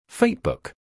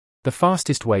Fatebook. The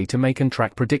fastest way to make and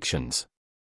track predictions.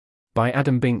 By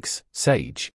Adam Binks,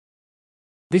 Sage.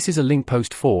 This is a link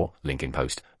post for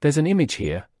Linkpost. There's an image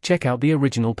here, check out the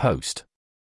original post.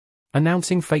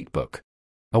 Announcing Fatebook.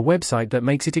 A website that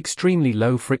makes it extremely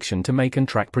low friction to make and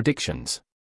track predictions.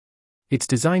 It's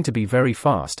designed to be very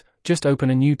fast. Just open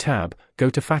a new tab,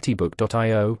 go to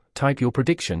fatebook.io, type your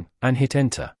prediction, and hit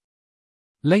enter.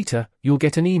 Later, you'll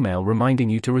get an email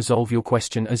reminding you to resolve your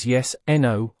question as yes,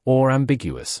 no, or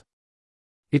ambiguous.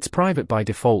 It's private by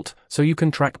default, so you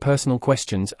can track personal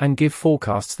questions and give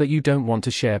forecasts that you don't want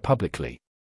to share publicly.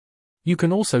 You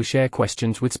can also share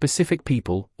questions with specific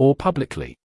people, or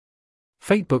publicly.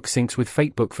 Fatebook syncs with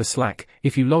Fatebook for Slack.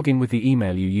 If you log in with the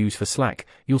email you use for Slack,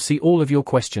 you'll see all of your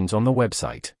questions on the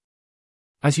website.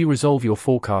 As you resolve your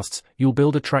forecasts, you'll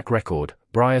build a track record,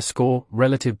 Brier score,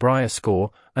 relative Brier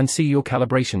score, and see your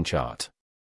calibration chart.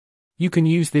 You can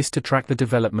use this to track the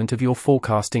development of your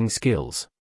forecasting skills.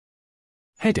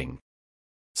 Heading.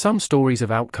 Some stories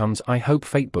of outcomes I hope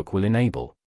Fatebook will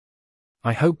enable.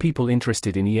 I hope people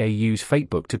interested in EA use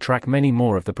Fatebook to track many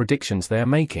more of the predictions they are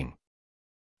making.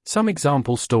 Some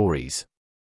example stories.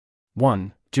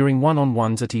 1. During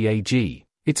one-on-ones at EAG.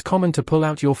 It's common to pull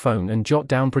out your phone and jot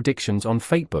down predictions on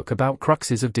Fatebook about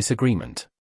cruxes of disagreement.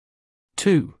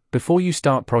 2. Before you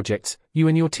start projects, you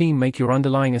and your team make your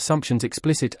underlying assumptions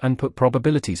explicit and put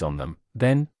probabilities on them.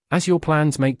 Then, as your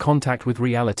plans make contact with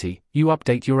reality, you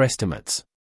update your estimates.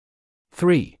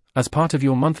 3. As part of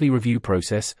your monthly review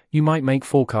process, you might make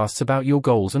forecasts about your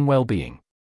goals and well-being.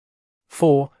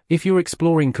 4. If you're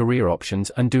exploring career options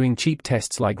and doing cheap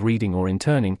tests like reading or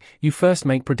interning, you first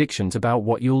make predictions about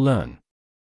what you'll learn.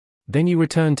 Then you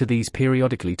return to these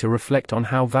periodically to reflect on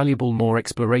how valuable more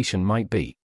exploration might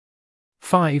be.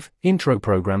 5. Intro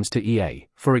programs to EA,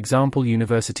 for example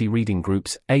university reading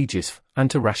groups, AGISF,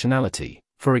 and to rationality,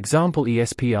 for example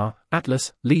ESPR,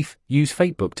 Atlas, Leaf, use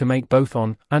Fatebook to make both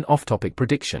on- and off-topic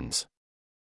predictions.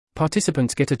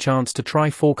 Participants get a chance to try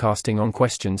forecasting on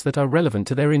questions that are relevant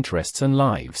to their interests and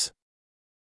lives.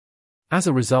 As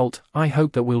a result, I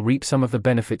hope that we'll reap some of the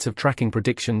benefits of tracking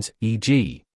predictions,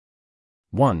 e.g.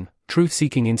 1.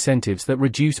 Truth-seeking incentives that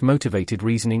reduce motivated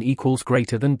reasoning equals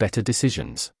greater than better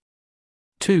decisions.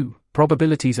 2.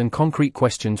 Probabilities and concrete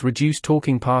questions reduce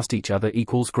talking past each other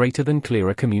equals greater than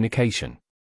clearer communication.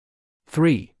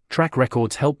 3. Track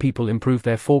records help people improve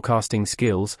their forecasting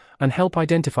skills and help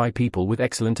identify people with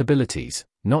excellent abilities,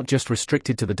 not just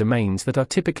restricted to the domains that are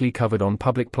typically covered on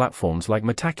public platforms like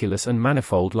Metaculus and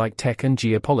Manifold like tech and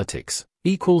geopolitics,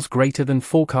 equals greater than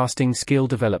forecasting skill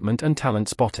development and talent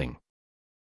spotting.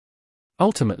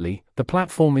 Ultimately, the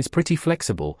platform is pretty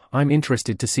flexible. I'm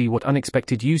interested to see what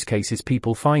unexpected use cases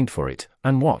people find for it,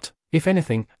 and what, if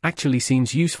anything, actually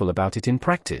seems useful about it in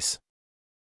practice.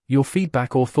 Your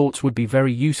feedback or thoughts would be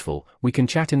very useful. We can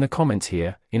chat in the comments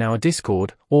here, in our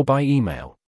Discord, or by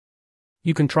email.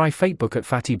 You can try Fatebook at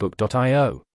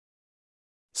fatebook.io.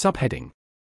 Subheading.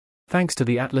 Thanks to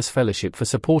the Atlas Fellowship for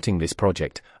supporting this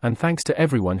project, and thanks to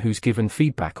everyone who's given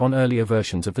feedback on earlier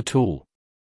versions of the tool.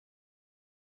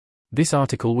 This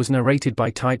article was narrated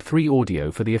by Type 3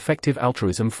 Audio for the Effective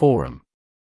Altruism Forum.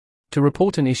 To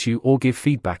report an issue or give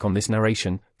feedback on this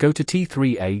narration, go to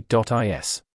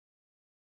t3a.is.